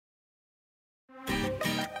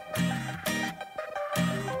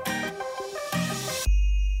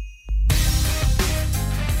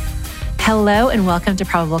Hello and welcome to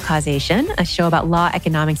Probable Causation, a show about law,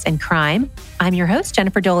 economics, and crime. I'm your host,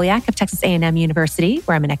 Jennifer Doliak of Texas A&M University,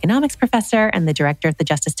 where I'm an economics professor and the director of the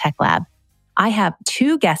Justice Tech Lab. I have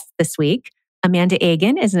two guests this week. Amanda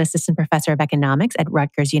Egan is an assistant professor of economics at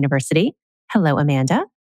Rutgers University. Hello, Amanda.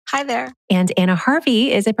 Hi there. And Anna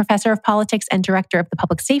Harvey is a professor of politics and director of the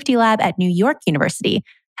Public Safety Lab at New York University.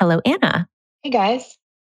 Hello, Anna. Hey, guys.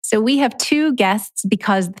 So we have two guests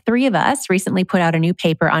because the three of us recently put out a new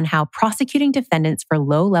paper on how prosecuting defendants for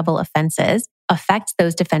low-level offenses affects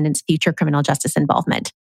those defendants' future criminal justice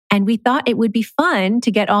involvement. And we thought it would be fun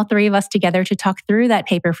to get all three of us together to talk through that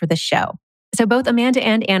paper for the show. So both Amanda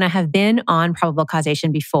and Anna have been on Probable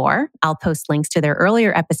Causation before. I'll post links to their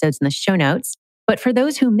earlier episodes in the show notes. But for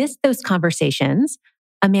those who missed those conversations,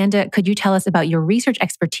 Amanda, could you tell us about your research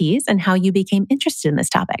expertise and how you became interested in this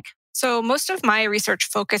topic? So most of my research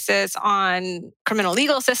focuses on criminal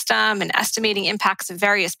legal system and estimating impacts of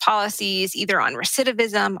various policies, either on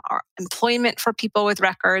recidivism or employment for people with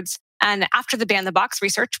records. And after the Ban the Box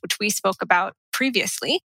research, which we spoke about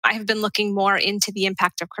previously, I have been looking more into the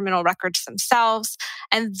impact of criminal records themselves.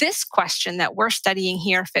 And this question that we're studying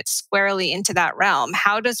here fits squarely into that realm.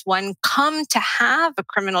 How does one come to have a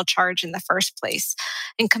criminal charge in the first place?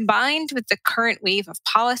 And combined with the current wave of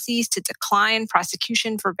policies to decline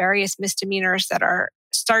prosecution for various misdemeanors that are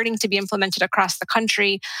starting to be implemented across the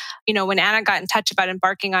country, when Anna got in touch about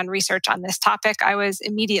embarking on research on this topic, I was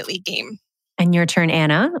immediately game. And your turn,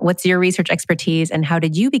 Anna. What's your research expertise and how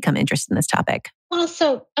did you become interested in this topic? Well,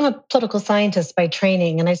 so I'm a political scientist by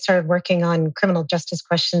training, and I started working on criminal justice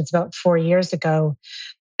questions about 4 years ago.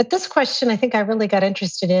 But this question, I think I really got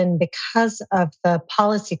interested in because of the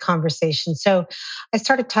policy conversation. So I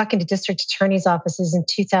started talking to district attorneys' offices in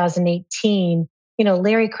 2018.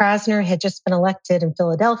 Larry Krasner had just been elected in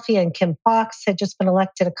Philadelphia, and Kim Foxx had just been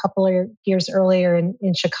elected a couple of years earlier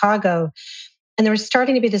in Chicago. And there was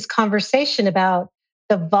starting to be this conversation about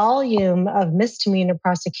the volume of misdemeanor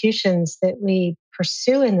prosecutions that we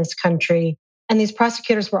pursue in this country. And these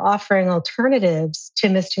prosecutors were offering alternatives to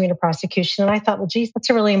misdemeanor prosecution. And I thought, well, geez, that's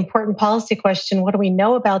a really important policy question. What do we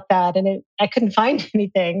know about that? And I couldn't find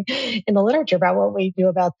anything in the literature about what we do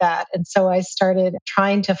about that. And so I started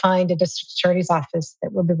trying to find a district attorney's office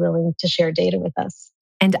that would be willing to share data with us.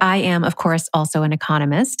 And I am, of course, also an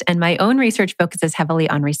economist, and my own research focuses heavily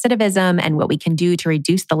on recidivism and what we can do to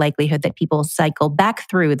reduce the likelihood that people cycle back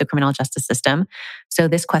through the criminal justice system. So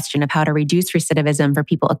this question of how to reduce recidivism for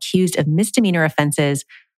people accused of misdemeanor offenses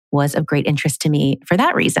was of great interest to me for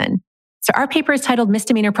that reason. So our paper is titled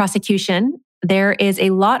Misdemeanor Prosecution. There is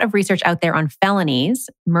a lot of research out there on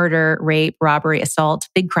felonies, murder, rape, robbery, assault,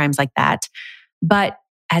 big crimes like that. But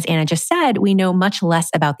as Anna just said, we know much less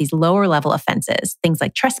about these lower level offenses, things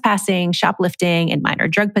like trespassing, shoplifting, and minor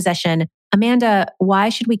drug possession. Amanda, why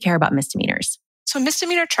should we care about misdemeanors? So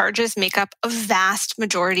misdemeanor charges make up a vast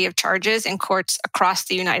majority of charges in courts across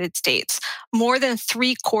the United States. More than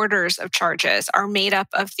 3/4 of charges are made up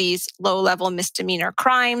of these low-level misdemeanor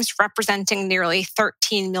crimes, representing nearly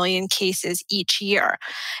 13 million cases each year.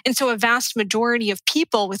 And so a vast majority of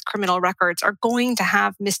people with criminal records are going to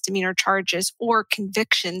have misdemeanor charges or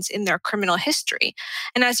convictions in their criminal history.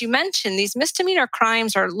 And as you mentioned, these misdemeanor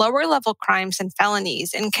crimes are lower-level crimes and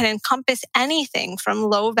felonies and can encompass anything from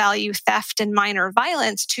low-value theft and minor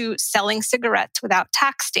violence to selling cigarettes without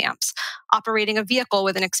tax stamps, operating a vehicle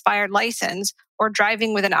with an expired license, or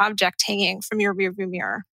driving with an object hanging from your rearview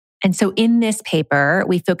mirror. And so in this paper,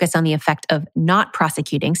 we focus on the effect of not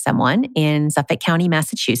prosecuting someone in Suffolk County,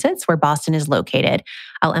 Massachusetts, where Boston is located.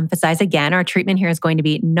 I'll emphasize again, our treatment here is going to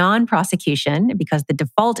be non-prosecution because the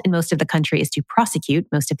default in most of the country is to prosecute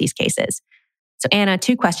most of these cases. So Anna,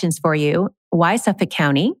 two questions for you. Why Suffolk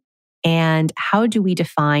County? And how do we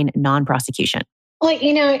define non-prosecution? Well,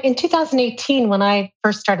 in 2018, when I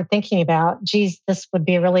first started thinking about, this would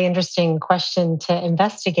be a really interesting question to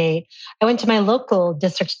investigate, I went to my local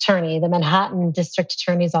district attorney, the Manhattan District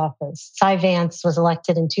Attorney's Office. Cy Vance was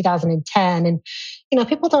elected in 2010. And,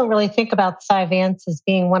 people don't really think about Cy Vance as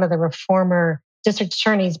being one of the reformer district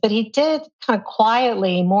attorneys, but he did kind of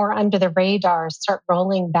quietly, more under the radar, start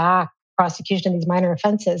rolling back prosecution of these minor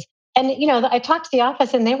offenses. And, I talked to the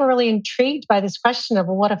office and they were really intrigued by this question of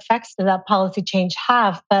what effects does that policy change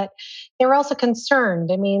have? But they were also concerned.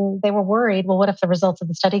 I mean, they were worried, well, what if the results of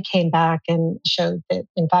the study came back and showed that,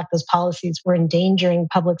 in fact, those policies were endangering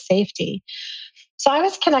public safety? So I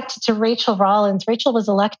was connected to Rachel Rollins. Rachel was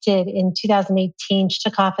elected in 2018. She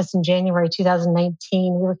took office in January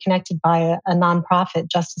 2019. We were connected by a nonprofit,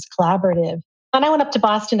 Justice Collaborative. And I went up to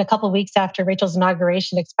Boston a couple of weeks after Rachel's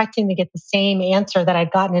inauguration, expecting to get the same answer that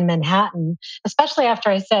I'd gotten in Manhattan, especially after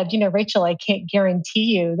I said, Rachel, I can't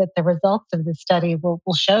guarantee you that the results of the study will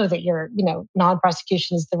show that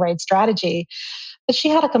non-prosecution is the right strategy. But she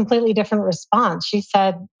had a completely different response. She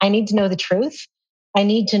said, I need to know the truth. I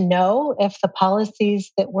need to know if the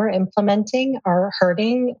policies that we're implementing are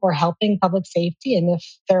hurting or helping public safety. And if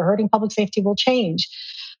they're hurting public safety, we'll change.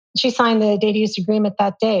 She signed the data use agreement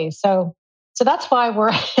that day. So that's why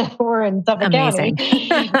we're in Suffolk Amazing.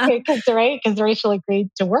 County, because Rachel agreed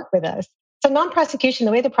to work with us. So non-prosecution,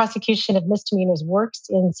 the way the prosecution of misdemeanors works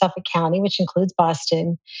in Suffolk County, which includes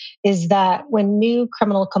Boston, is that when new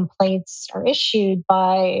criminal complaints are issued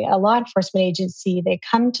by a law enforcement agency, they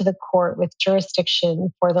come to the court with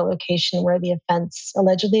jurisdiction for the location where the offense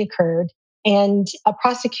allegedly occurred. And a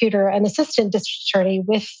prosecutor, an assistant district attorney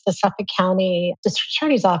with the Suffolk County District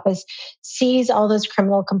Attorney's Office sees all those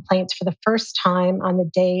criminal complaints for the first time on the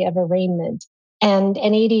day of arraignment. And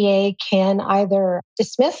an ADA can either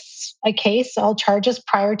dismiss a case, all charges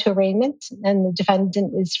prior to arraignment, and the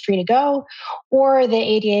defendant is free to go, or the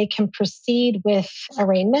ADA can proceed with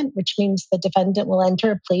arraignment, which means the defendant will enter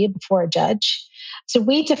a plea before a judge. So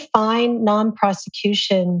we define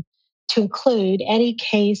non-prosecution to include any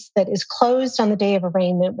case that is closed on the day of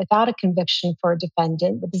arraignment without a conviction for a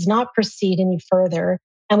defendant, that does not proceed any further.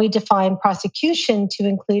 And we define prosecution to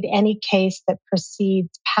include any case that proceeds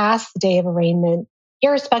past the day of arraignment,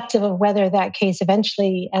 irrespective of whether that case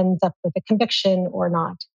eventually ends up with a conviction or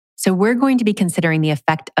not. So we're going to be considering the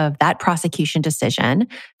effect of that prosecution decision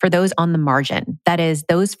for those on the margin. That is,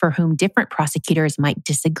 those for whom different prosecutors might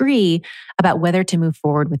disagree about whether to move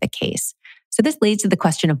forward with a case. So this leads to the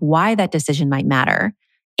question of why that decision might matter.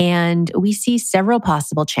 And we see several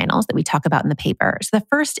possible channels that we talk about in the paper. So the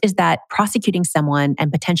first is that prosecuting someone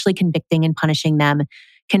and potentially convicting and punishing them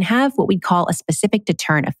can have what we call a specific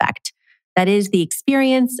deterrent effect. That is, the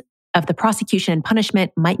experience of the prosecution and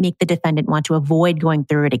punishment might make the defendant want to avoid going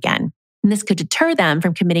through it again. And this could deter them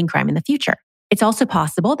from committing crime in the future. It's also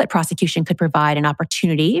possible that prosecution could provide an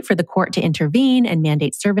opportunity for the court to intervene and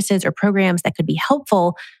mandate services or programs that could be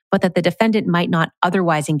helpful, but that the defendant might not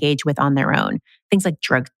otherwise engage with on their own. Things like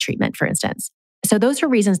drug treatment, for instance. So those are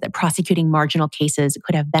reasons that prosecuting marginal cases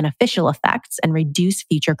could have beneficial effects and reduce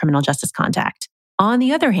future criminal justice contact. On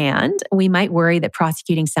the other hand, we might worry that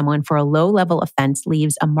prosecuting someone for a low-level offense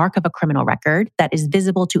leaves a mark of a criminal record that is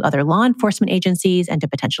visible to other law enforcement agencies and to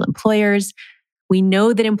potential employers. We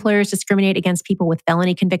know that employers discriminate against people with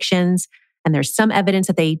felony convictions, and there's some evidence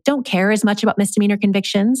that they don't care as much about misdemeanor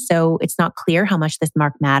convictions, so it's not clear how much this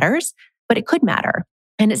mark matters, but it could matter.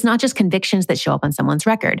 And it's not just convictions that show up on someone's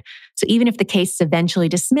record. So even if the case is eventually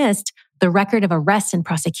dismissed, the record of arrest and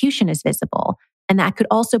prosecution is visible, and that could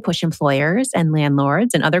also push employers and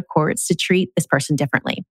landlords and other courts to treat this person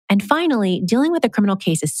differently. And finally, dealing with a criminal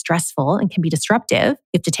case is stressful and can be disruptive.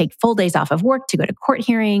 You have to take full days off of work to go to court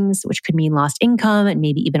hearings, which could mean lost income and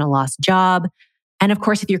maybe even a lost job. And of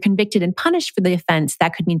course, if you're convicted and punished for the offense,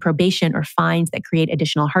 that could mean probation or fines that create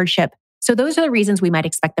additional hardship. So those are the reasons we might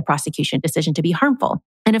expect the prosecution decision to be harmful.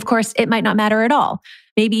 And of course, it might not matter at all.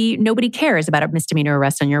 Maybe nobody cares about a misdemeanor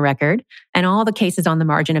arrest on your record, and all the cases on the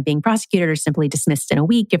margin of being prosecuted are simply dismissed in a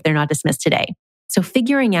week if they're not dismissed today. So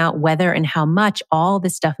figuring out whether and how much all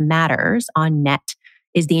this stuff matters on net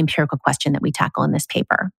is the empirical question that we tackle in this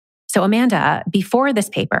paper. So Amanda, before this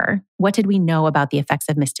paper, what did we know about the effects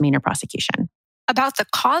of misdemeanor prosecution? About the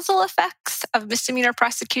causal effects of misdemeanor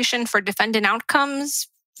prosecution for defendant outcomes,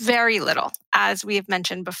 very little, as we have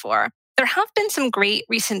mentioned before. There have been some great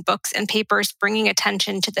recent books and papers bringing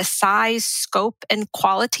attention to the size, scope, and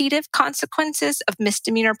qualitative consequences of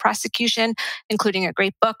misdemeanor prosecution, including a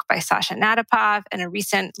great book by Sasha Nadapov and a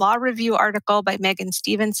recent law review article by Megan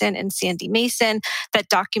Stevenson and Sandy Mason that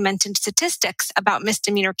documented statistics about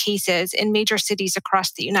misdemeanor cases in major cities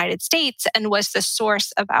across the United States and was the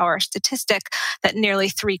source of our statistic that nearly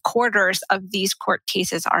 3/4 of these court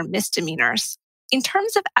cases are misdemeanors. In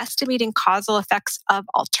terms of estimating causal effects of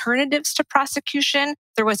alternatives to prosecution,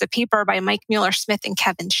 there was a paper by Mike Mueller-Smith and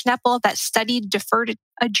Kevin Schneppel that studied deferred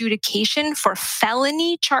adjudication for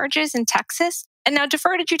felony charges in Texas. And now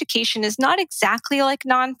deferred adjudication is not exactly like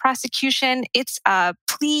non-prosecution. It's a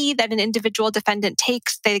plea that an individual defendant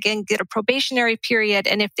takes. They again get a probationary period.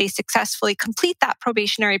 And if they successfully complete that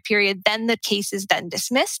probationary period, then the case is then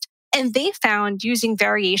dismissed. And they found, using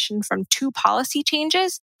variation from 2 policy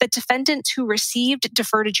changes, that defendants who received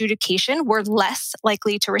deferred adjudication were less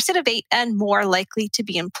likely to recidivate and more likely to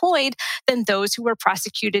be employed than those who were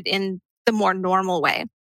prosecuted in the more normal way.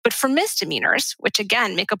 But for misdemeanors, which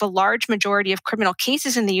again make up a large majority of criminal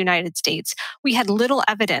cases in the United States, we had little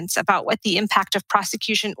evidence about what the impact of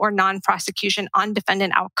prosecution or non-prosecution on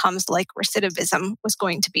defendant outcomes like recidivism was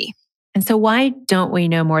going to be. And so why don't we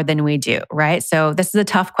know more than we do, right? So this is a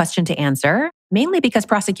tough question to answer, mainly because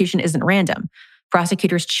prosecution isn't random.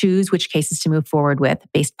 Prosecutors choose which cases to move forward with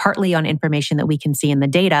based partly on information that we can see in the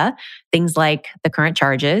data, things like the current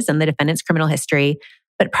charges and the defendant's criminal history,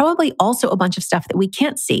 but probably also a bunch of stuff that we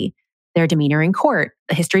can't see, their demeanor in court,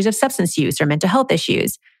 the histories of substance use or mental health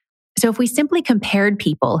issues. So if we simply compared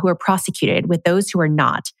people who are prosecuted with those who are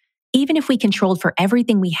not, even if we controlled for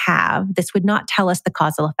everything we have, this would not tell us the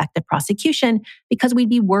causal effect of prosecution because we'd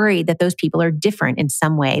be worried that those people are different in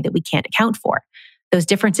some way that we can't account for. Those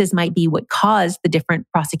differences might be what caused the different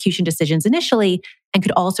prosecution decisions initially and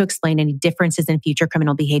could also explain any differences in future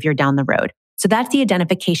criminal behavior down the road. So that's the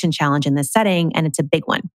identification challenge in this setting, and it's a big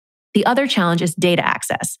one. The other challenge is data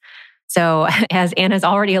access. So as Anna's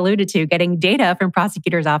already alluded to, getting data from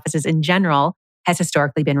prosecutors' offices in general has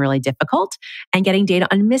historically been really difficult, and getting data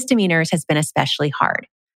on misdemeanors has been especially hard.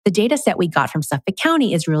 The data set we got from Suffolk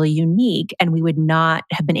County is really unique, and we would not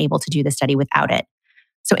have been able to do the study without it.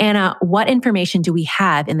 So Anna, what information do we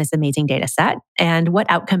have in this amazing data set, and what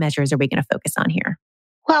outcome measures are we going to focus on here?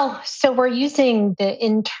 Well, so we're using the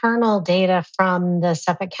internal data from the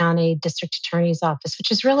Suffolk County District Attorney's Office,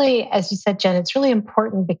 which is really, as you said, Jen, it's really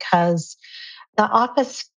important because the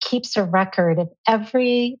office keeps a record of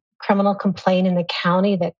every criminal complaint in the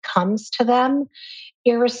county that comes to them,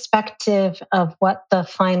 irrespective of what the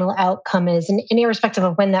final outcome is and irrespective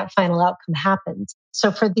of when that final outcome happens.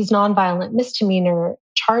 So for these nonviolent misdemeanor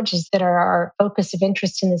charges that are our focus of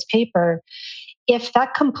interest in this paper, if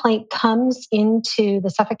that complaint comes into the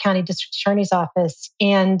Suffolk County District Attorney's Office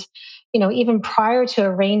and, even prior to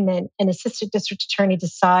arraignment, an assistant district attorney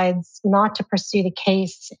decides not to pursue the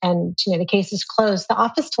case and, the case is closed, the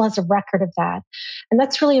office still has a record of that. And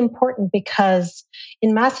that's really important because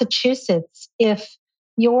in Massachusetts, if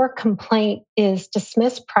your complaint is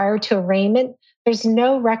dismissed prior to arraignment, there's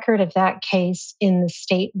no record of that case in the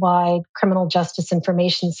statewide criminal justice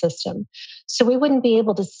information system. So we wouldn't be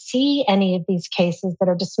able to see any of these cases that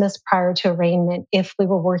are dismissed prior to arraignment if we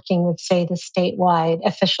were working with, say, the statewide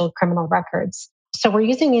official criminal records. So we're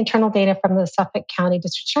using the internal data from the Suffolk County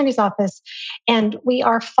District Attorney's Office, and we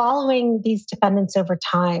are following these defendants over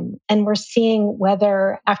time. And we're seeing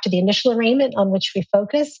whether, after the initial arraignment on which we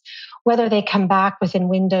focus, whether they come back within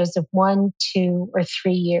windows of 1, 2, or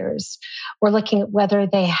 3 years. We're looking at whether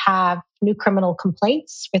they have new criminal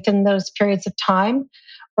complaints within those periods of time.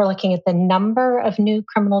 We're looking at the number of new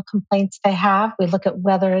criminal complaints they have. We look at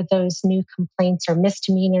whether those new complaints are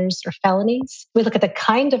misdemeanors or felonies. We look at the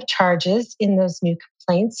kind of charges in those new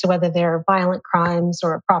complaints, so whether they're violent crimes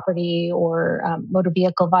or property or motor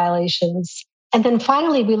vehicle violations. And then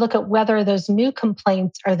finally, we look at whether those new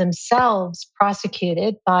complaints are themselves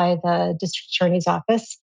prosecuted by the district attorney's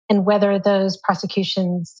office and whether those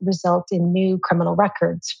prosecutions result in new criminal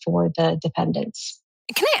records for the defendants.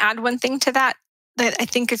 Can I add one thing to that I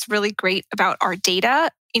think is really great about our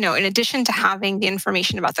data? In addition to having the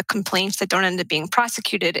information about the complaints that don't end up being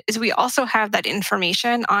prosecuted, is we also have that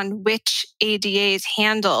information on which ADAs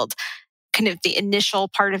handled kind of the initial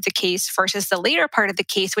part of the case versus the later part of the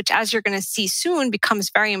case, which, as you're going to see soon, becomes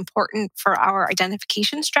very important for our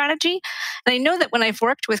identification strategy. And I know that when I've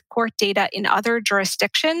worked with court data in other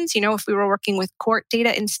jurisdictions, if we were working with court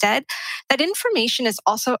data instead, that information is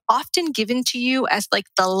also often given to you as like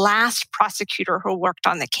the last prosecutor who worked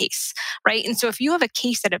on the case, right? And so if you have a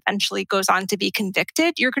case that eventually goes on to be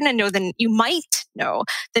convicted, you're going to know you might know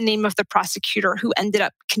the name of the prosecutor who ended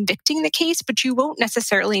up convicting the case, but you won't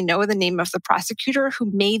necessarily know the name of the prosecutor who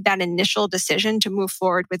made that initial decision to move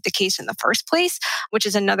forward with the case in the first place, which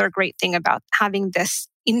is another great thing about having this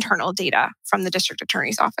internal data from the district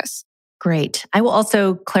attorney's office. Great. I will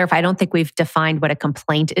also clarify, I don't think we've defined what a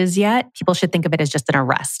complaint is yet. People should think of it as just an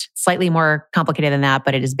arrest. Slightly more complicated than that,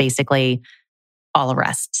 but it is basically all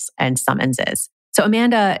arrests and summonses. So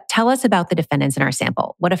Amanda, tell us about the defendants in our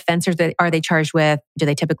sample. What offenses are they charged with? Do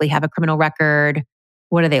they typically have a criminal record?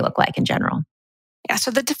 What do they look like in general? Yeah,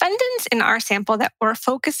 so the defendants in our sample that we're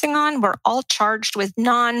focusing on were all charged with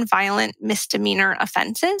non-violent misdemeanor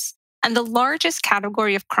offenses. And the largest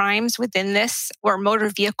category of crimes within this were motor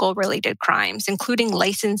vehicle-related crimes, including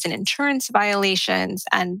license and insurance violations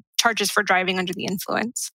and charges for driving under the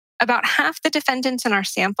influence. About half the defendants in our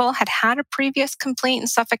sample had had a previous complaint in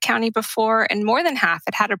Suffolk County before, and more than half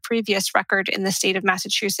had had a previous record in the state of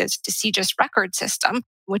Massachusetts DCJIS record system,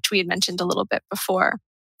 which we had mentioned a little bit before.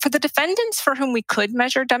 For the defendants for whom we could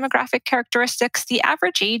measure demographic characteristics, the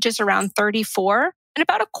average age is around 34, and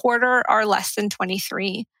about a quarter are less than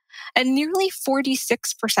 23. And nearly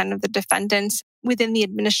 46% of the defendants within the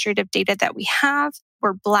administrative data that we have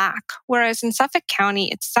were Black, whereas in Suffolk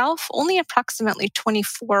County itself, only approximately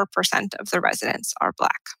 24% of the residents are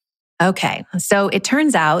Black. Okay, so it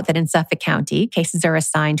turns out that in Suffolk County, cases are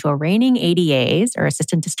assigned to arraigning ADAs or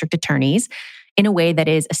assistant district attorneys in a way that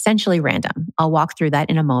is essentially random. I'll walk through that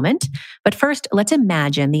in a moment. But first, let's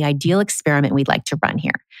imagine the ideal experiment we'd like to run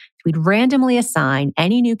here. We'd randomly assign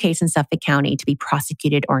any new case in Suffolk County to be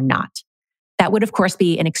prosecuted or not. That would, of course,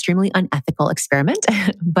 be an extremely unethical experiment,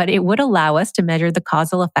 but it would allow us to measure the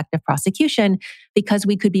causal effect of prosecution because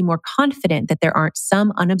we could be more confident that there aren't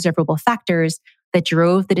some unobservable factors that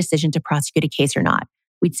drove the decision to prosecute a case or not.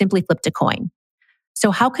 We'd simply flipped a coin.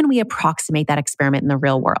 So how can we approximate that experiment in the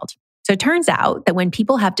real world? So it turns out that when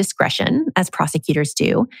people have discretion, as prosecutors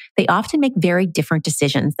do, they often make very different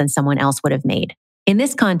decisions than someone else would have made. In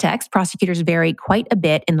this context, prosecutors vary quite a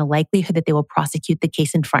bit in the likelihood that they will prosecute the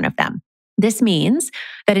case in front of them. This means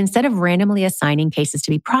that instead of randomly assigning cases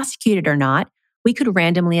to be prosecuted or not, we could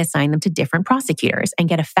randomly assign them to different prosecutors and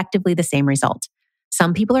get effectively the same result.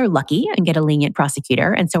 Some people are lucky and get a lenient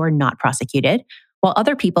prosecutor and so are not prosecuted, while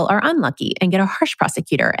other people are unlucky and get a harsh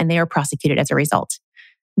prosecutor and they are prosecuted as a result.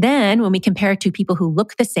 Then, when we compare two people who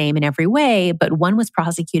look the same in every way, but one was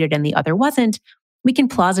prosecuted and the other wasn't, we can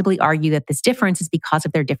plausibly argue that this difference is because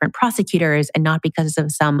of their different prosecutors and not because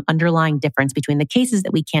of some underlying difference between the cases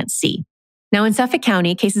that we can't see. Now, in Suffolk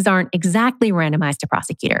County, cases aren't exactly randomized to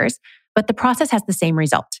prosecutors, but the process has the same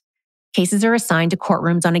result. Cases are assigned to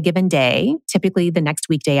courtrooms on a given day, typically the next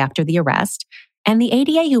weekday after the arrest, and the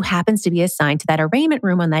ADA who happens to be assigned to that arraignment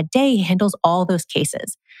room on that day handles all those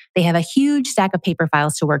cases. They have a huge stack of paper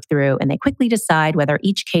files to work through, and they quickly decide whether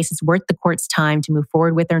each case is worth the court's time to move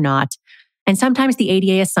forward with or not. And sometimes the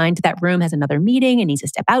ADA assigned to that room has another meeting and needs to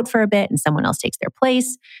step out for a bit, and someone else takes their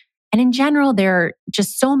place. And in general, there are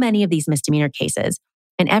just so many of these misdemeanor cases,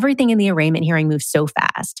 and everything in the arraignment hearing moves so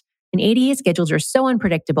fast. And ADA schedules are so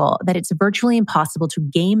unpredictable that it's virtually impossible to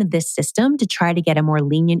game this system to try to get a more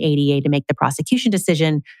lenient ADA to make the prosecution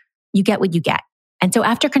decision. You get what you get. And so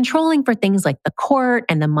after controlling for things like the court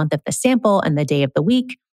and the month of the sample and the day of the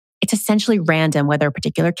week, it's essentially random whether a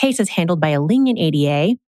particular case is handled by a lenient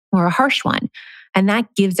ADA or a harsh one. And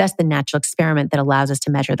that gives us the natural experiment that allows us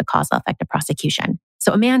to measure the causal effect of prosecution.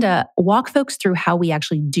 So Amanda, walk folks through how we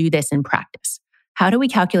actually do this in practice. How do we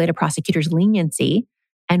calculate a prosecutor's leniency?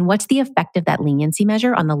 And what's the effect of that leniency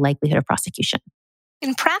measure on the likelihood of prosecution?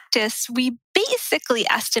 In practice, we basically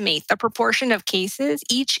estimate the proportion of cases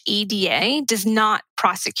each ADA does not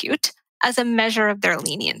prosecute as a measure of their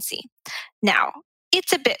leniency. Now,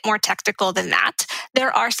 it's a bit more technical than that.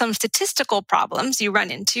 There are some statistical problems you run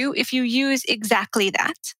into if you use exactly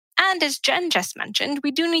that. And as Jen just mentioned,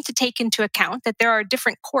 we do need to take into account that there are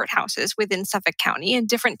different courthouses within Suffolk County and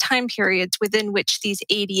different time periods within which these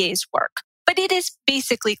ADAs work. But it is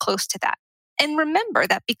basically close to that. And remember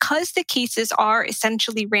that because the cases are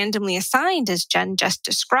essentially randomly assigned, as Jen just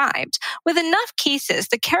described, with enough cases,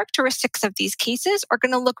 the characteristics of these cases are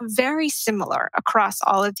going to look very similar across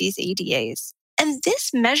all of these ADAs. And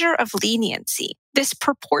this measure of leniency, this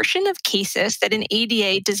proportion of cases that an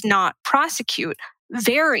ADA does not prosecute,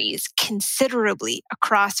 varies considerably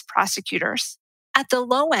across prosecutors. At the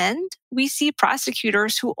low end, we see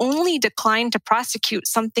prosecutors who only decline to prosecute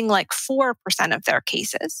something like 4% of their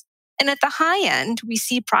cases. And at the high end, we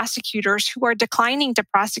see prosecutors who are declining to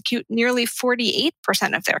prosecute nearly 48%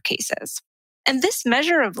 of their cases. And this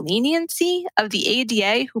measure of leniency of the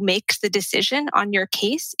ADA who makes the decision on your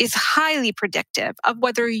case is highly predictive of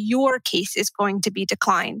whether your case is going to be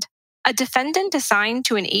declined. A defendant assigned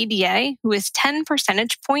to an ADA who is 10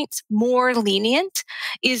 percentage points more lenient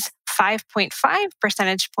is 5.5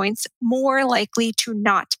 percentage points more likely to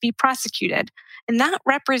not be prosecuted. And that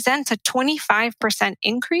represents a 25%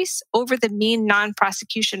 increase over the mean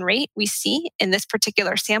non-prosecution rate we see in this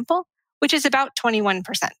particular sample, which is about 21%.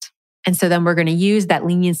 And so then we're going to use that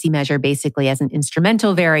leniency measure basically as an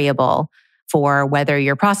instrumental variable for whether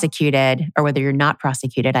you're prosecuted or whether you're not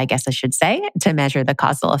prosecuted, I guess I should say, to measure the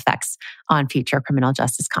causal effects on future criminal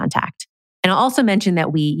justice contact. And I'll also mention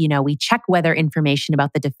that we check whether information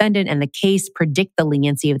about the defendant and the case predict the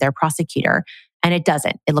leniency of their prosecutor, and it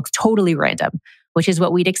doesn't. It looks totally random, which is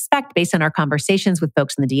what we'd expect based on our conversations with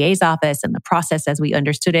folks in the DA's office and the process as we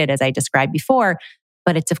understood it, as I described before.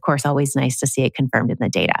 But it's, of course, always nice to see it confirmed in the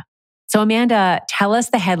data. So Amanda, tell us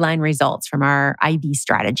the headline results from our IV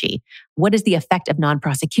strategy. What is the effect of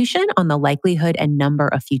non-prosecution on the likelihood and number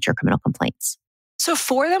of future criminal complaints? So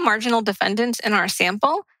for the marginal defendants in our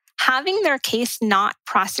sample, having their case not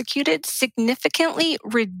prosecuted significantly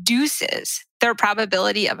reduces their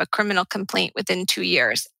probability of a criminal complaint within 2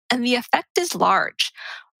 years. And the effect is large.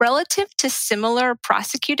 Relative to similar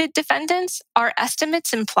prosecuted defendants, our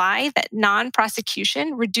estimates imply that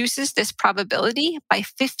non-prosecution reduces this probability by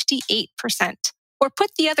 58%. Or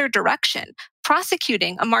put the other direction,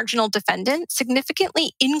 prosecuting a marginal defendant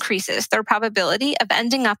significantly increases their probability of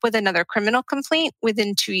ending up with another criminal complaint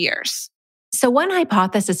within 2 years. So one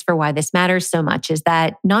hypothesis for why this matters so much is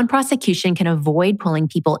that non-prosecution can avoid pulling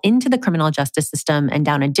people into the criminal justice system and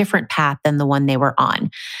down a different path than the one they were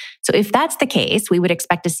on. So if that's the case, we would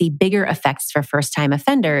expect to see bigger effects for first-time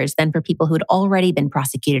offenders than for people who'd already been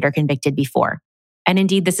prosecuted or convicted before. And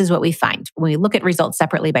indeed, this is what we find. When we look at results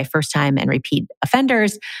separately by first-time and repeat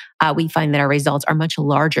offenders, we find that our results are much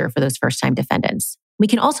larger for those first-time defendants. We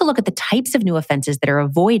can also look at the types of new offenses that are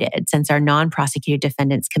avoided since our non-prosecuted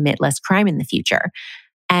defendants commit less crime in the future.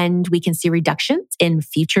 And we can see reductions in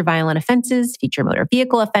future violent offenses, future motor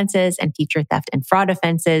vehicle offenses, and future theft and fraud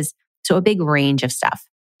offenses. So a big range of stuff.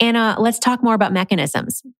 Anna, let's talk more about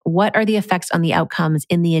mechanisms. What are the effects on the outcomes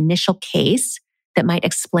in the initial case that might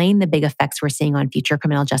explain the big effects we're seeing on future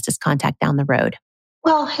criminal justice contact down the road?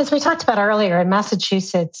 Well, as we talked about earlier, in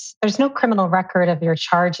Massachusetts, there's no criminal record of your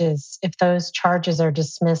charges if those charges are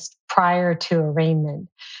dismissed prior to arraignment.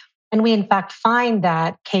 And we, in fact, find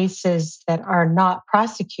that cases that are not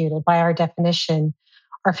prosecuted by our definition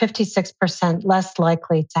are 56% less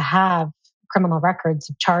likely to have criminal records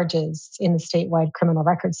of charges in the statewide criminal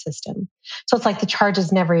record system. So it's like the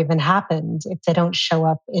charges never even happened if they don't show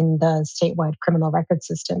up in the statewide criminal record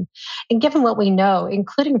system. And given what we know,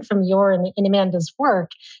 including from your and Amanda's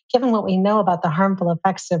work, given what we know about the harmful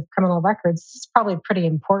effects of criminal records, it's probably pretty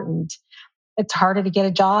important. It's harder to get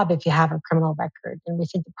a job if you have a criminal record. And we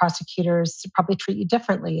think the prosecutors probably treat you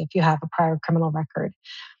differently if you have a prior criminal record.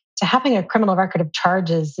 So having a criminal record of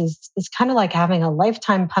charges is kind of like having a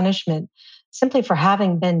lifetime punishment simply for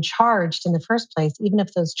having been charged in the first place, even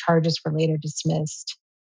if those charges were later dismissed.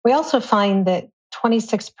 We also find that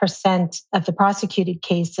 26% of the prosecuted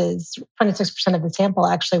cases, 26% of the sample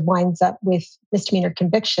actually winds up with misdemeanor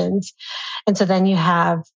convictions. And so then you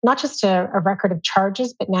have not just a record of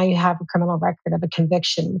charges, but now you have a criminal record of a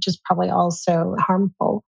conviction, which is probably also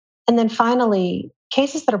harmful. And then finally,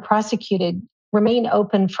 cases that are prosecuted remain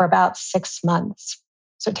open for about 6 months.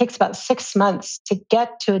 So it takes about 6 months to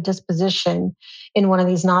get to a disposition in one of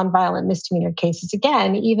these nonviolent misdemeanor cases.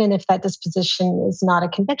 Again, even if that disposition is not a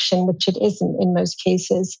conviction, which it isn't in most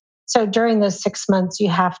cases. So during those 6 months, you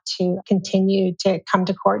have to continue to come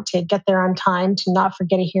to court to get there on time, to not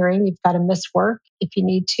forget a hearing. You've got to miss work if you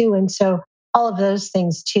need to. And so all of those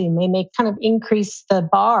things too may make kind of increase the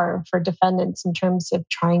bar for defendants in terms of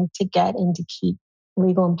trying to get and to keep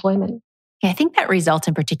legal employment. Yeah, I think that result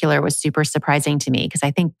in particular was super surprising to me because I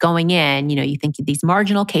think going in, you think these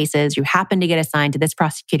marginal cases, you happen to get assigned to this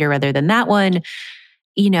prosecutor rather than that one.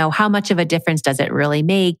 How much of a difference does it really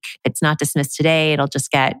make? If it's not dismissed today, it'll just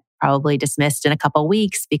get probably dismissed in a couple of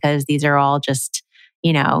weeks because these are all just,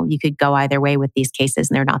 you could go either way with these cases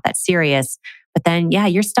and they're not that serious. But then, yeah,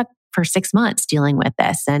 you're stuck for 6 months dealing with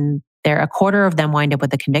this and a quarter of them wind up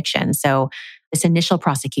with a conviction. So this initial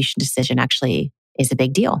prosecution decision actually is a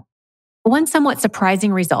big deal. One somewhat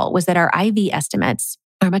surprising result was that our IV estimates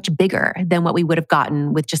are much bigger than what we would have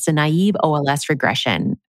gotten with just a naive OLS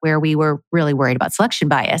regression, where we were really worried about selection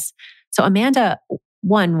bias. So Amanda,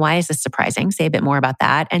 one, why is this surprising? Say a bit more about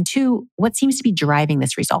that. And two, what seems to be driving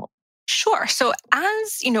this result? Sure. So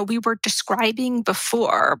as we were describing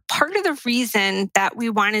before, part of the reason that we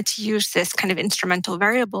wanted to use this kind of instrumental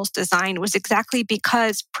variables design was exactly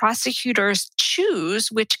because prosecutors choose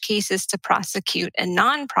which cases to prosecute and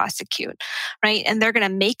non-prosecute, right? And they're going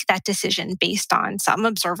to make that decision based on some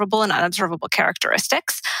observable and unobservable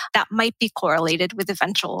characteristics that might be correlated with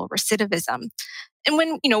eventual recidivism. And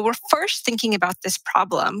when, we're first thinking about this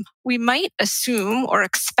problem, we might assume or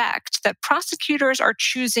expect that prosecutors are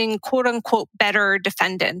choosing quote unquote better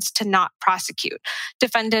defendants to not prosecute,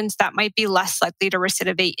 defendants that might be less likely to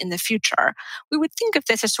recidivate in the future. We would think of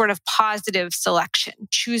this as sort of positive selection,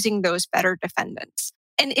 choosing those better defendants.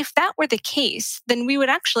 And if that were the case, then we would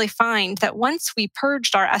actually find that once we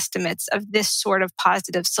purged our estimates of this sort of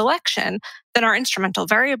positive selection, then our instrumental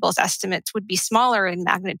variables estimates would be smaller in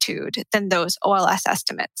magnitude than those OLS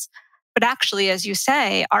estimates. But actually, as you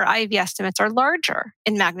say, our IV estimates are larger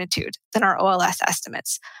in magnitude than our OLS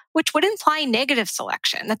estimates, which would imply negative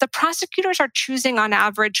selection, that the prosecutors are choosing on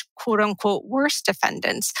average, quote unquote, worse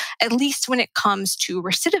defendants, at least when it comes to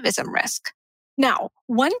recidivism risk. Now,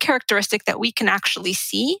 one characteristic that we can actually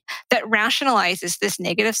see that rationalizes this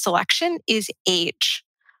negative selection is age.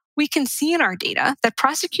 we can see in our data that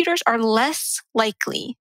prosecutors are less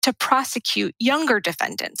likely to prosecute younger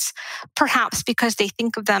defendants, perhaps because they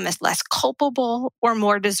think of them as less culpable or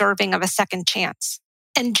more deserving of a second chance.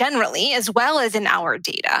 And generally, as well as in our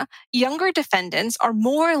data, younger defendants are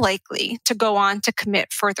more likely to go on to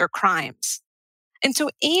commit further crimes. And so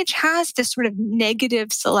age has this sort of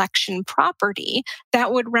negative selection property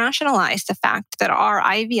that would rationalize the fact that our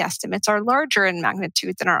IV estimates are larger in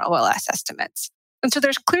magnitude than our OLS estimates. And so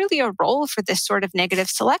there's clearly a role for this sort of negative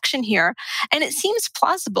selection here. And it seems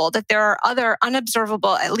plausible that there are other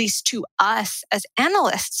unobservable, at least to us as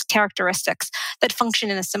analysts, characteristics that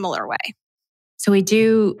function in a similar way. So we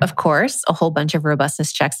do, of course, a whole bunch of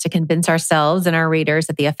robustness checks to convince ourselves and our readers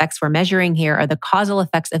that the effects we're measuring here are the causal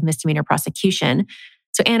effects of misdemeanor prosecution.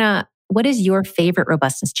 So Anna, what is your favorite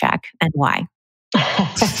robustness check and why?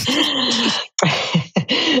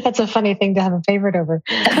 That's a funny thing to have a favorite over.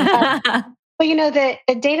 Well, the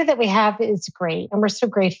data that we have is great. And we're so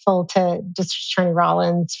grateful to District Attorney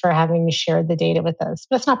Rollins for having shared the data with us.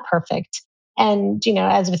 But it's not perfect. And,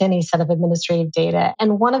 as with any set of administrative data.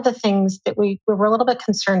 And one of the things that we were a little bit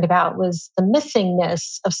concerned about was the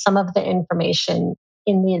missingness of some of the information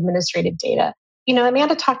in the administrative data.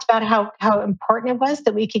 Amanda talked about how important it was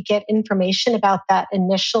that we could get information about that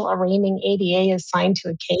initial arraigning ADA assigned to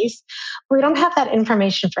a case. We don't have that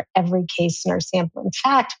information for every case in our sample. In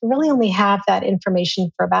fact, we really only have that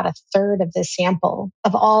information for about a third of the sample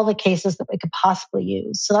of all the cases that we could possibly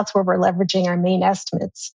use. So that's where we're leveraging our main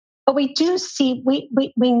estimates. But we do see,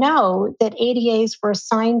 we know that ADAs were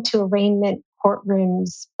assigned to arraignment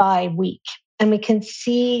courtrooms by week. And we can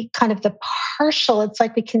see kind of the partial, it's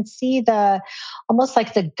like we can see almost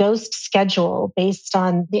like the ghost schedule based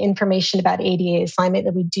on the information about ADA assignment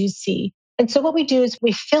that we do see. And so what we do is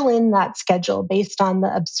we fill in that schedule based on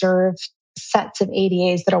the observed sets of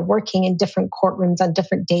ADAs that are working in different courtrooms on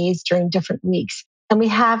different days during different weeks. And we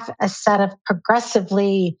have a set of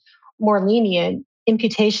progressively more lenient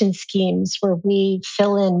imputation schemes where we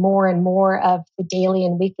fill in more and more of the daily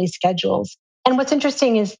and weekly schedules. And what's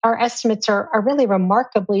interesting is our estimates are really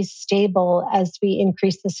remarkably stable as we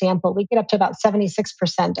increase the sample. We get up to about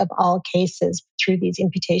 76% of all cases through these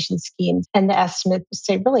imputation schemes. And the estimates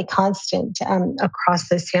stay really constant across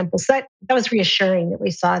those samples. So that was reassuring that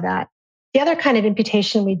we saw that. The other kind of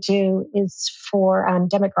imputation we do is for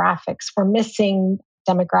demographics. We're missing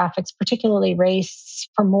demographics, particularly race,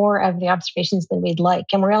 for more of the observations than we'd like.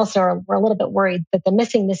 And we're a little bit worried that the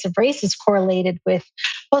missingness of race is correlated with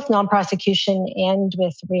both non-prosecution and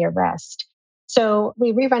with rearrest. So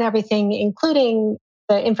we rerun everything, including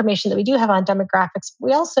the information that we do have on demographics.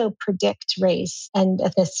 We also predict race and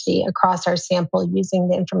ethnicity across our sample using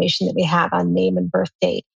the information that we have on name and birth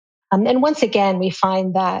date. And once again, we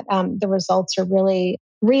find that the results are really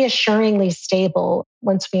reassuringly stable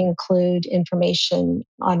once we include information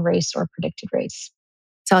on race or predicted race.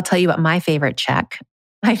 So I'll tell you about my favorite check.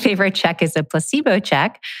 My favorite check is a placebo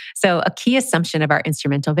check. So a key assumption of our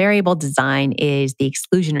instrumental variable design is the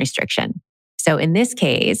exclusion restriction. So in this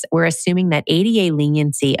case, we're assuming that ADA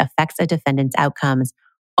leniency affects a defendant's outcomes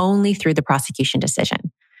only through the prosecution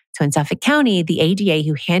decision. So in Suffolk County, the ADA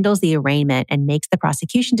who handles the arraignment and makes the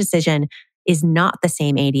prosecution decision is not the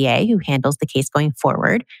same ADA who handles the case going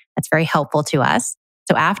forward. That's very helpful to us.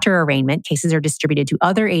 So after arraignment, cases are distributed to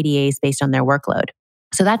other ADAs based on their workload.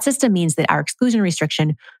 So that system means that our exclusion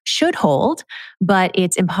restriction should hold, but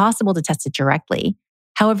it's impossible to test it directly.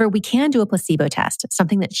 However, we can do a placebo test,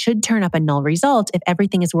 something that should turn up a null result if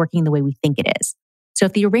everything is working the way we think it is. So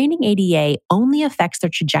if the arraigning ADA only affects the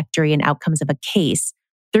trajectory and outcomes of a case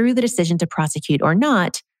through the decision to prosecute or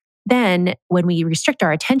not, then when we restrict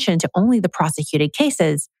our attention to only the prosecuted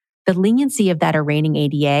cases, the leniency of that arraigning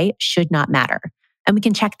ADA should not matter. And we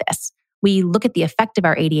can check this. We look at the effect of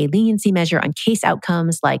our ADA leniency measure on case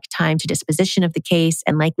outcomes like time to disposition of the case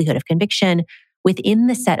and likelihood of conviction within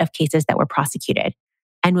the set of cases that were prosecuted.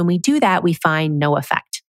 And when we do that, we find no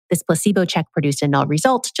effect. This placebo check produced a null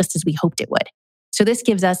result just as we hoped it would. So this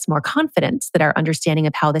gives us more confidence that our understanding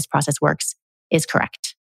of how this process works is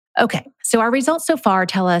correct. Okay, so our results so far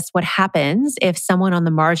tell us what happens if someone on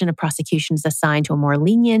the margin of prosecution is assigned to a more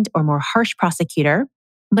lenient or more harsh prosecutor.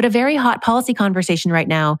 But a very hot policy conversation right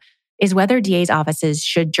now is whether DA's offices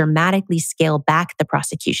should dramatically scale back the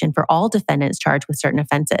prosecution for all defendants charged with certain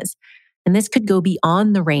offenses. And this could go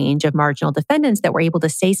beyond the range of marginal defendants that we're able to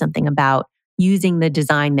say something about using the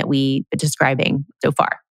design that we've been describing so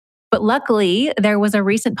far. But luckily, there was a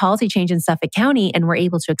recent policy change in Suffolk County, and we're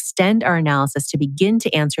able to extend our analysis to begin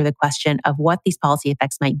to answer the question of what these policy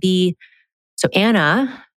effects might be. So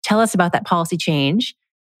Anna, tell us about that policy change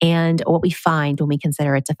and what we find when we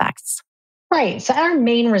consider its effects. Right. So our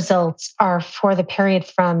main results are for the period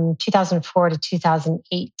from 2004 to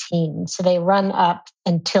 2018. So they run up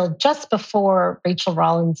until just before Rachel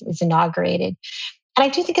Rollins is inaugurated. And I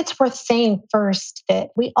do think it's worth saying first that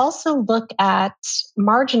we also look at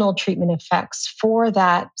marginal treatment effects for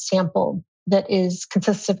that sample that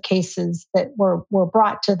consists of cases that were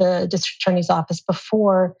brought to the district attorney's office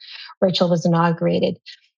before Rachel was inaugurated.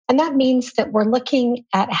 And that means that we're looking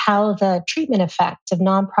at how the treatment effect of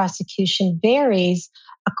non-prosecution varies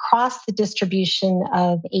across the distribution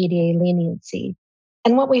of ADA leniency.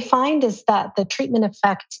 And what we find is that the treatment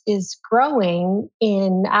effect is growing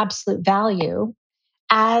in absolute value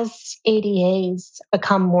as ADAs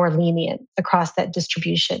become more lenient across that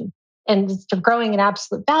distribution. And it's growing in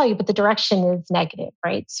absolute value, but the direction is negative,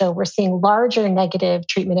 right? So we're seeing larger negative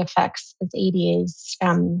treatment effects as ADAs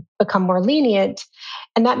become more lenient.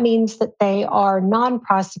 And that means that they are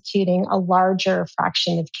non-prosecuting a larger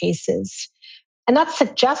fraction of cases. And that's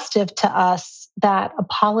suggestive to us that a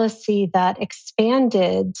policy that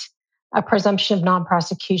expanded a presumption of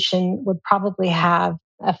non-prosecution would probably have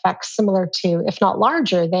effects similar to, if not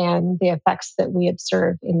larger than, the effects that we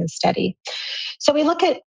observe in the study. So we look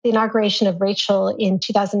at the inauguration of Rachel in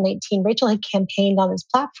 2019. Rachel had campaigned on this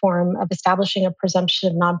platform of establishing a presumption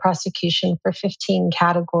of non-prosecution for 15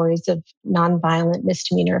 categories of nonviolent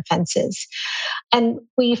misdemeanor offenses. And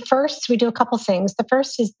we do a couple things. The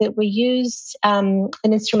first is that we use an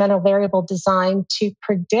instrumental variable design to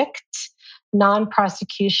predict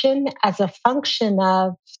non-prosecution as a function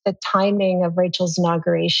of the timing of Rachel's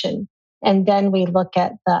inauguration. And then we look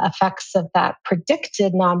at the effects of that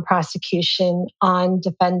predicted non-prosecution on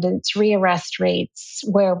defendants' rearrest rates,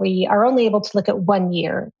 where we are only able to look at 1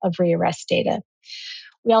 year of rearrest data.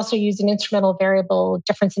 We also use an instrumental variable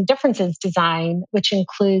difference in differences design, which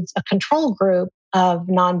includes a control group of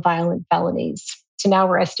nonviolent felonies. So now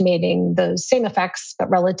we're estimating those same effects, but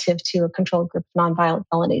relative to a control group of nonviolent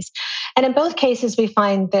felonies. And in both cases, we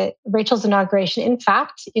find that Rachel's inauguration, in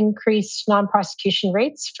fact, increased non-prosecution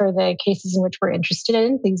rates for the cases in which we're interested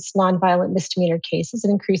in, these nonviolent misdemeanor cases.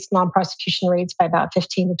 It increased non-prosecution rates by about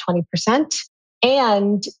 15 to 20%.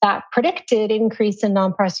 And that predicted increase in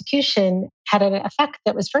non-prosecution had an effect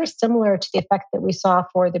that was very similar to the effect that we saw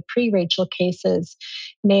for the pre-Rachel cases.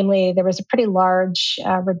 Namely, there was a pretty large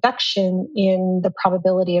reduction in the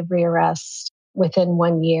probability of rearrest within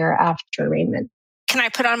 1 year after arraignment. Can I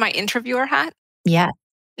put on my interviewer hat? Yeah.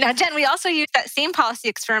 Now, Jen, we also used that same policy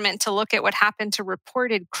experiment to look at what happened to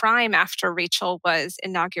reported crime after Rachel was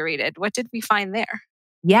inaugurated. What did we find there?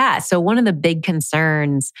 Yeah. So one of the big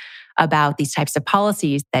concerns about these types of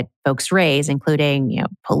policies that folks raise, including,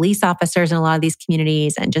 police officers in a lot of these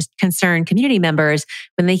communities and just concerned community members,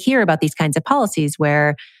 when they hear about these kinds of policies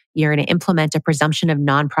where you're going to implement a presumption of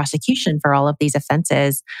non-prosecution for all of these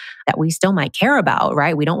offenses that we still might care about,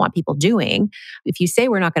 right? We don't want people doing. If you say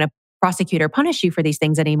we're not going to prosecute or punish you for these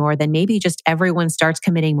things anymore, then maybe just everyone starts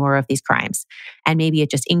committing more of these crimes. And maybe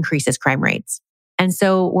it just increases crime rates. And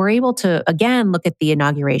so we're able to, again, look at the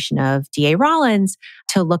inauguration of DA Rollins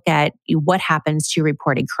to look at what happens to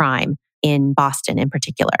reported crime in Boston in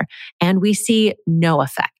particular. And we see no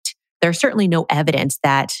effect. There's certainly no evidence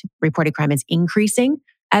that reported crime is increasing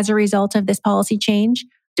as a result of this policy change.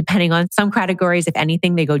 Depending on some categories, if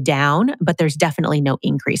anything, they go down, but there's definitely no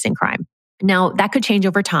increase in crime. Now, that could change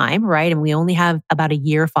over time, right? And we only have about a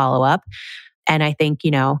year follow-up. And I think,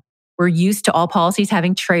 we're used to all policies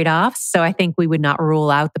having trade-offs. So I think we would not rule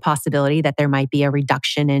out the possibility that there might be a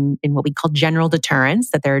reduction in what we call general deterrence,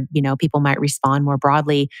 that people might respond more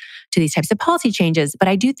broadly to these types of policy changes. But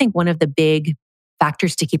I do think one of the big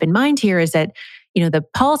factors to keep in mind here is that, the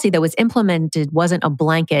policy that was implemented wasn't a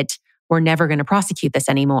blanket, we're never going to prosecute this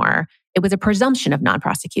anymore. It was a presumption of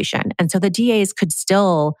non-prosecution. And so the DAs could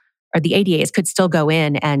still, or the ADAs could still go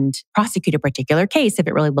in and prosecute a particular case if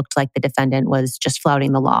it really looked like the defendant was just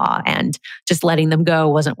flouting the law and just letting them go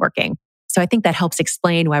wasn't working. So I think that helps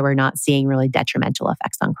explain why we're not seeing really detrimental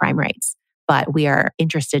effects on crime rates. But we are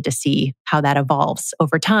interested to see how that evolves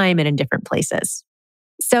over time and in different places.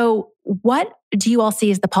 So what do you all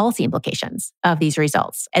see as the policy implications of these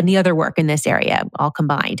results and the other work in this area all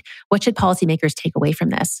combined? What should policymakers take away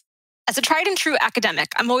from this? As a tried and true academic,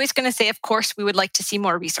 I'm always going to say, of course, we would like to see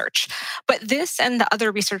more research. But this and the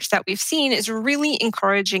other research that we've seen is really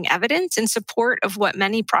encouraging evidence in support of what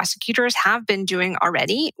many prosecutors have been doing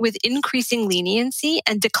already, with increasing leniency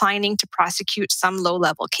and declining to prosecute some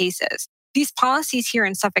low-level cases. These policies here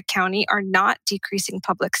in Suffolk County are not decreasing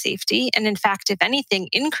public safety, and in fact, if anything,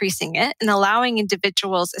 increasing it and allowing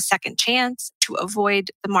individuals a second chance to avoid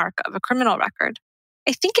the mark of a criminal record.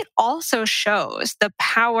 I think it also shows the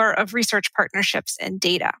power of research partnerships and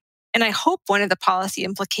data. And I hope one of the policy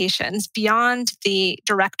implications beyond the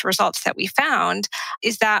direct results that we found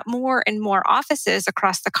is that more and more offices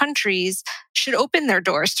across the countries should open their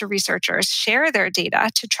doors to researchers, share their data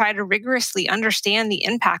to try to rigorously understand the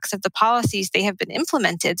impacts of the policies they have been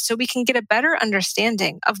implemented so we can get a better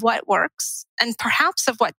understanding of what works and perhaps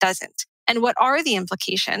of what doesn't. And what are the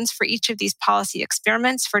implications for each of these policy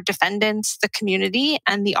experiments for defendants, the community,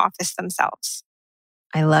 and the office themselves?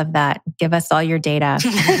 I love that. Give us all your data.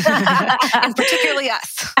 And particularly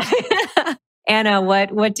us. Anna,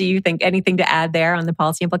 what do you think? Anything to add there on the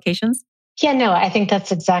policy implications? Yeah, no, I think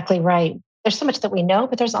that's exactly right. There's so much that we know,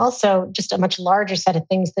 but there's also just a much larger set of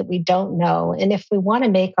things that we don't know. And if we want to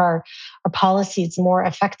make our policies more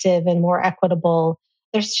effective and more equitable,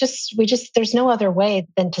 there's no other way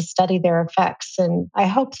than to study their effects. And I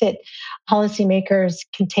hope that policymakers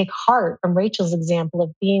can take heart from Rachel's example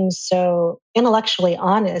of being so intellectually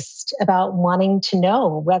honest about wanting to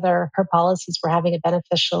know whether her policies were having a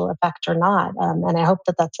beneficial effect or not. And I hope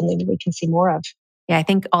that that's something that we can see more of. Yeah, I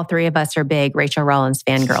think all three of us are big Rachel Rollins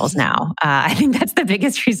fangirls now. I think that's the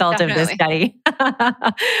biggest result Definitely. of this study.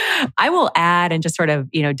 I will add and just sort of,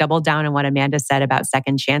 double down on what Amanda said about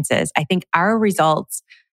second chances. I think our results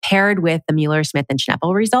paired with the Mueller, Smith, and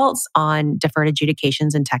Schneppel results on deferred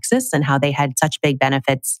adjudications in Texas and how they had such big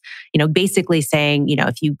benefits, basically saying,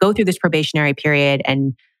 if you go through this probationary period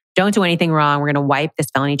and don't do anything wrong, we're going to wipe this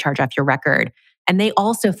felony charge off your record. And they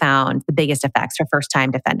also found the biggest effects for first-time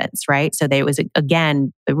defendants, right? So it was,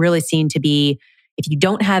 again, it really seemed to be, if you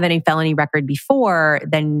don't have any felony record before,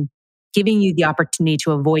 then giving you the opportunity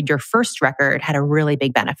to avoid your first record had a really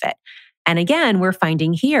big benefit. And again, we're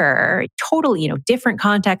finding here, totally, different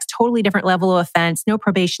context, totally different level of offense, no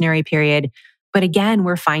probationary period. But again,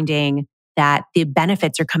 we're finding that the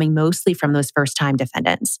benefits are coming mostly from those first-time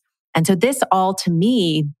defendants. And so this all, to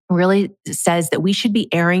me, really says that we should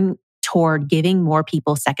be erring toward giving more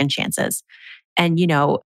people second chances. And,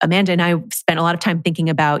 Amanda and I spent a lot of time thinking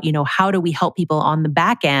about, how do we help people on the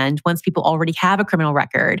back end once people already have a criminal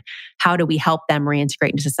record? How do we help them reintegrate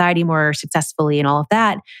into society more successfully and all of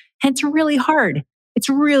that? And it's really hard. It's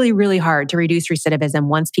really, really hard to reduce recidivism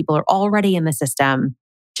once people are already in the system,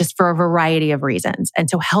 just for a variety of reasons. And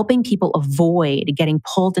so helping people avoid getting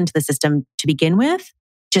pulled into the system to begin with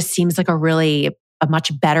just seems like a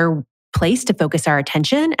much better place to focus our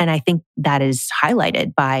attention. And I think that is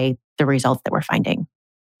highlighted by the results that we're finding.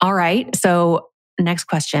 All right. So next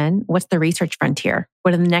question, what's the research frontier?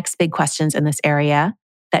 What are the next big questions in this area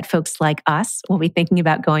that folks like us will be thinking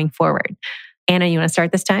about going forward? Anna, you want to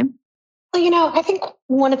start this time? Well, I think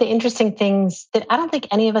one of the interesting things that I don't think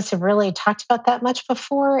any of us have really talked about that much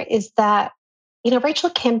before is that Rachel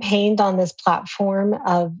campaigned on this platform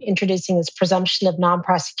of introducing this presumption of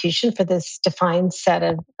non-prosecution for this defined set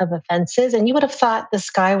of offenses. And you would have thought the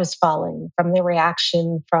sky was falling from the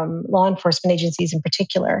reaction from law enforcement agencies in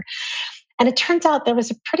particular. And it turns out there was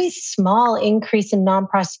a pretty small increase in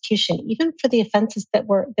non-prosecution, even for the offenses that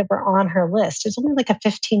were on her list. There's only like a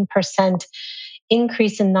 15%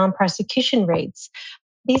 increase in non-prosecution rates.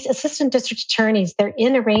 These assistant district attorneys, they're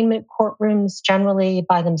in arraignment courtrooms generally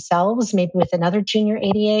by themselves, maybe with another junior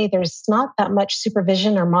ADA. There's not that much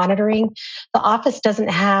supervision or monitoring. The office doesn't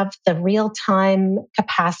have the real-time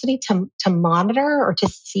capacity to monitor or to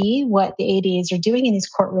see what the ADAs are doing in these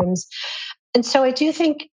courtrooms. And so I do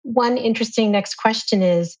think one interesting next question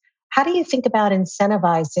is, how do you think about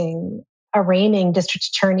incentivizing arraigning district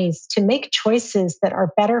attorneys to make choices that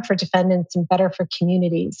are better for defendants and better for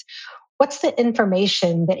communities? What's the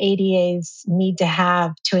information that ADAs need to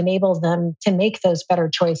have to enable them to make those better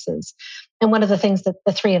choices? And one of the things that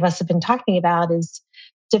the three of us have been talking about is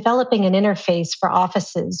developing an interface for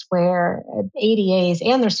offices where ADAs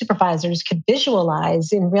and their supervisors could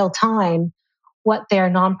visualize in real time what their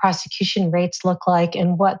non-prosecution rates look like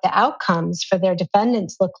and what the outcomes for their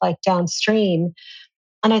defendants look like downstream.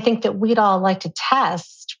 And I think that we'd all like to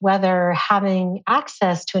test whether having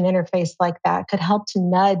access to an interface like that could help to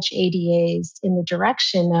nudge ADAs in the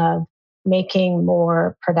direction of making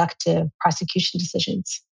more productive prosecution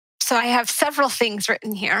decisions. So I have several things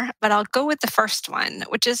written here, but I'll go with the first one,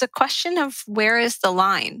 which is a question of where is the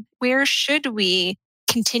line? Where should we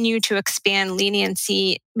continue to expand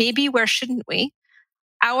leniency? Maybe where shouldn't we?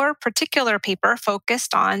 Our particular paper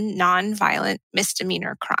focused on nonviolent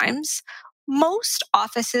misdemeanor crimes. Most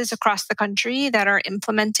offices across the country that are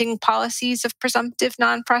implementing policies of presumptive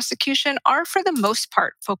non-prosecution are, for the most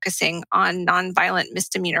part, focusing on nonviolent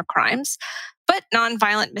misdemeanor crimes. But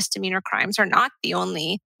nonviolent misdemeanor crimes are not the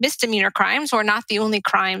only misdemeanor crimes or not the only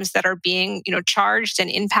crimes that are being, charged and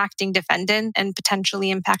impacting defendant and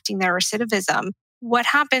potentially impacting their recidivism. what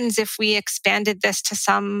happens if we expanded this to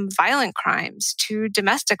some violent crimes, to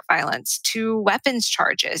domestic violence, to weapons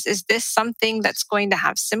charges? Is this something that's going to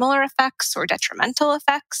have similar effects or detrimental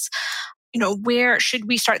effects? Where should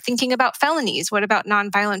we start thinking about felonies? What about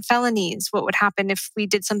nonviolent felonies? What would happen if we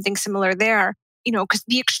did something similar there? Because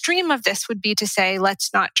the extreme of this would be to say,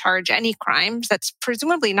 let's not charge any crimes. That's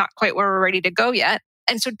presumably not quite where we're ready to go yet.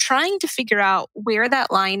 And so trying to figure out where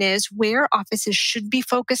that line is, where offices should be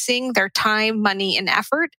focusing their time, money, and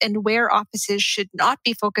effort, and where offices should not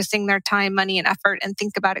be focusing their time, money, and effort, and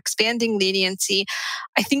think about expanding leniency,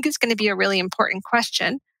 I think is going to be a really important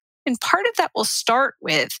question. And part of that will start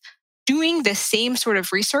with doing the same sort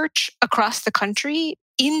of research across the country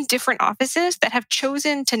in different offices that have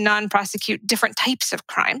chosen to non-prosecute different types of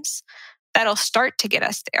crimes. That'll start to get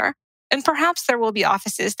us there. And perhaps there will be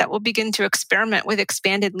offices that will begin to experiment with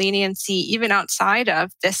expanded leniency even outside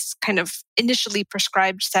of this kind of initially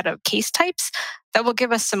prescribed set of case types that will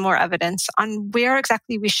give us some more evidence on where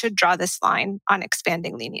exactly we should draw this line on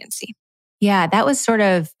expanding leniency. Yeah, that was sort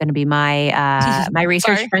of going to be my my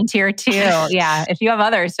research frontier too. Yeah, if you have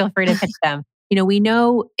others, feel free to pitch them. We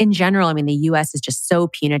know in general, the US is just so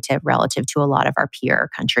punitive relative to a lot of our peer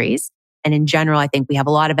countries. And in general, I think we have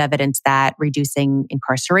a lot of evidence that reducing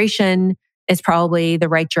incarceration is probably the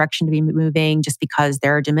right direction to be moving just because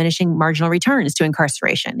there are diminishing marginal returns to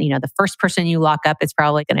incarceration. The first person you lock up is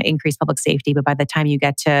probably going to increase public safety, but by the time you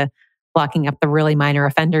get to locking up the really minor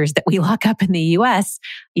offenders that we lock up in the US,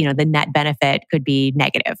 the net benefit could be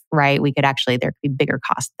negative, right? There could be bigger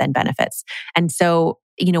costs than benefits. And so,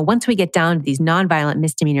 once we get down to these nonviolent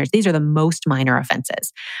misdemeanors, these are the most minor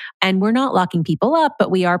offenses. And we're not locking people up,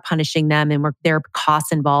 but we are punishing them, and there are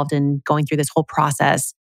costs involved in going through this whole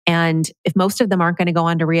process. And if most of them aren't going to go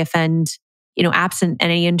on to reoffend, absent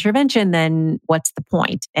any intervention, then what's the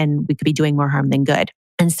point? And we could be doing more harm than good.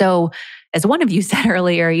 And so, as one of you said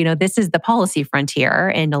earlier, this is the policy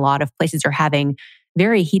frontier, and a lot of places are having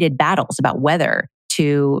very heated battles about whether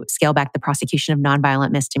to scale back the prosecution of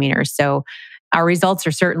nonviolent misdemeanors. So our results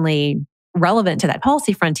are certainly relevant to that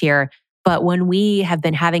policy frontier. But when we have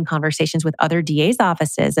been having conversations with other DA's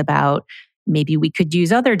offices about maybe we could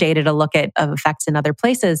use other data to look at effects in other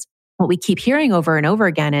places, what we keep hearing over and over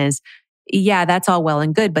again is, yeah, that's all well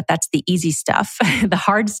and good, but that's the easy stuff. The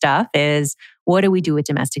hard stuff is, what do we do with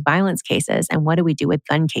domestic violence cases? And what do we do with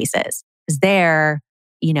gun cases? Because there,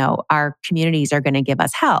 our communities are going to give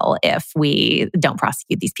us hell if we don't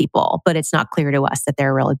prosecute these people. But it's not clear to us that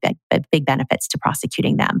there are really big benefits to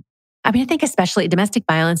prosecuting them. I think especially domestic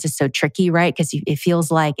violence is so tricky, right? Because it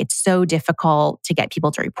feels like it's so difficult to get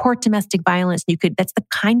people to report domestic violence. That's the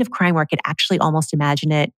kind of crime where I could actually almost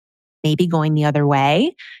imagine it maybe going the other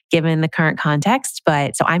way, given the current context.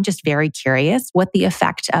 But so I'm just very curious what the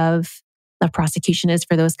effect of prosecution is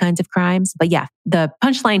for those kinds of crimes. But yeah, the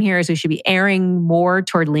punchline here is we should be erring more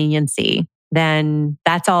toward leniency. Then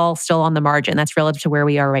that's all still on the margin. That's relative to where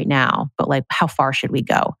we are right now. But how far should we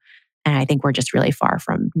go? And I think we're just really far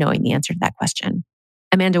from knowing the answer to that question.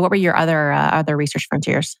 Amanda, what were your other research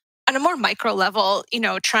frontiers? On a more micro level,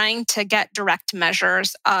 trying to get direct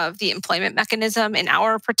measures of the employment mechanism in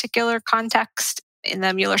our particular context. In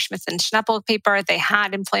the Mueller-Schmidt and Schneppel paper, they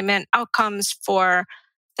had employment outcomes for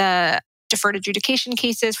the deferred adjudication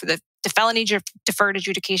cases, for the felony deferred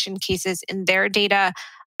adjudication cases in their data.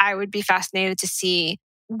 I would be fascinated to see.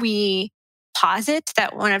 We posit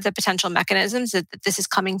that one of the potential mechanisms is that this is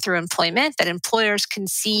coming through employment, that employers can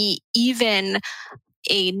see even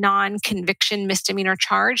a non-conviction misdemeanor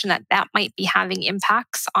charge, and that might be having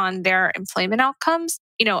impacts on their employment outcomes.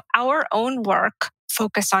 Our own work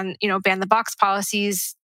focused on, ban the box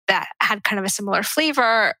policies that had kind of a similar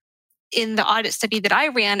flavor. In the audit study that I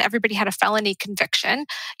ran, everybody had a felony conviction.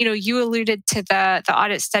 You alluded to the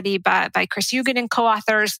audit study by Chris Eugen and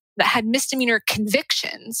co-authors that had misdemeanor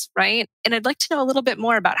convictions, right? And I'd like to know a little bit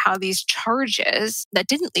more about how these charges that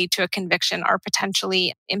didn't lead to a conviction are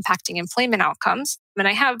potentially impacting employment outcomes. And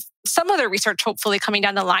I have some other research hopefully coming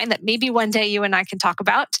down the line that maybe one day you and I can talk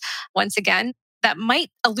about once again, that might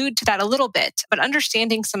allude to that a little bit. But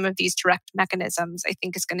understanding some of these direct mechanisms, I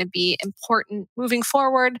think, is going to be important moving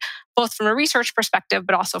forward, both from a research perspective,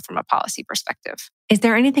 but also from a policy perspective. Is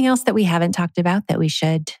there anything else that we haven't talked about that we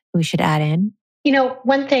should add in?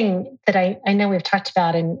 One thing that I know we've talked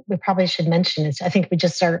about and we probably should mention is, I think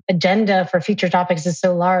our agenda for future topics is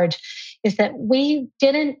so large, is that we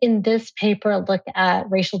didn't in this paper look at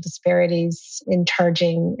racial disparities in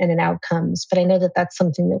charging and in outcomes. But I know that that's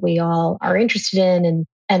something that we all are interested in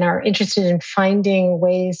and are interested in finding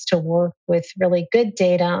ways to work with really good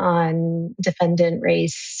data on defendant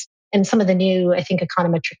race and some of the new, I think,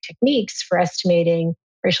 econometric techniques for estimating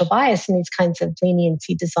racial bias in these kinds of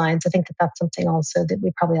leniency designs. I think that that's something also that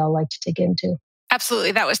we probably all like to dig into.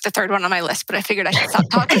 Absolutely. That was the third one on my list, but I figured I should stop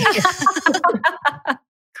talking.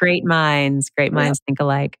 Great minds think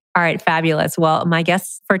alike. All right, fabulous. Well, my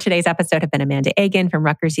guests for today's episode have been Amanda Agan from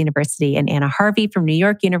Rutgers University and Anna Harvey from New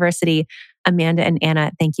York University. Amanda and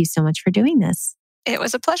Anna, thank you so much for doing this. It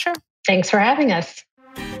was a pleasure. Thanks for having us.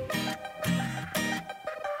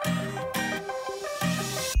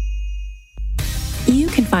 You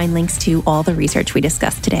can find links to all the research we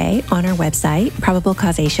discussed today on our website,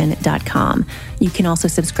 probablecausation.com. You can also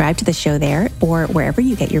subscribe to the show there or wherever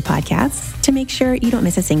you get your podcasts to make sure you don't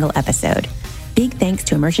miss a single episode. Big thanks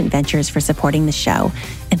to Emergent Ventures for supporting the show,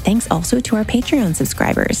 and thanks also to our Patreon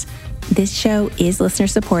subscribers. This show is listener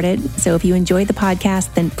supported, so if you enjoyed the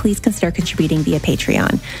podcast, then please consider contributing via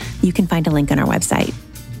Patreon. You can find a link on our website.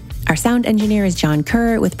 Our sound engineer is John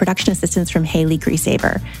Kerr with production assistance from Haley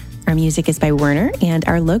Griesaver. Our music is by Werner, and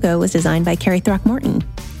our logo was designed by Carrie Throckmorton.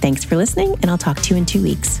 Thanks for listening, and I'll talk to you in 2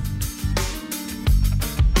 weeks.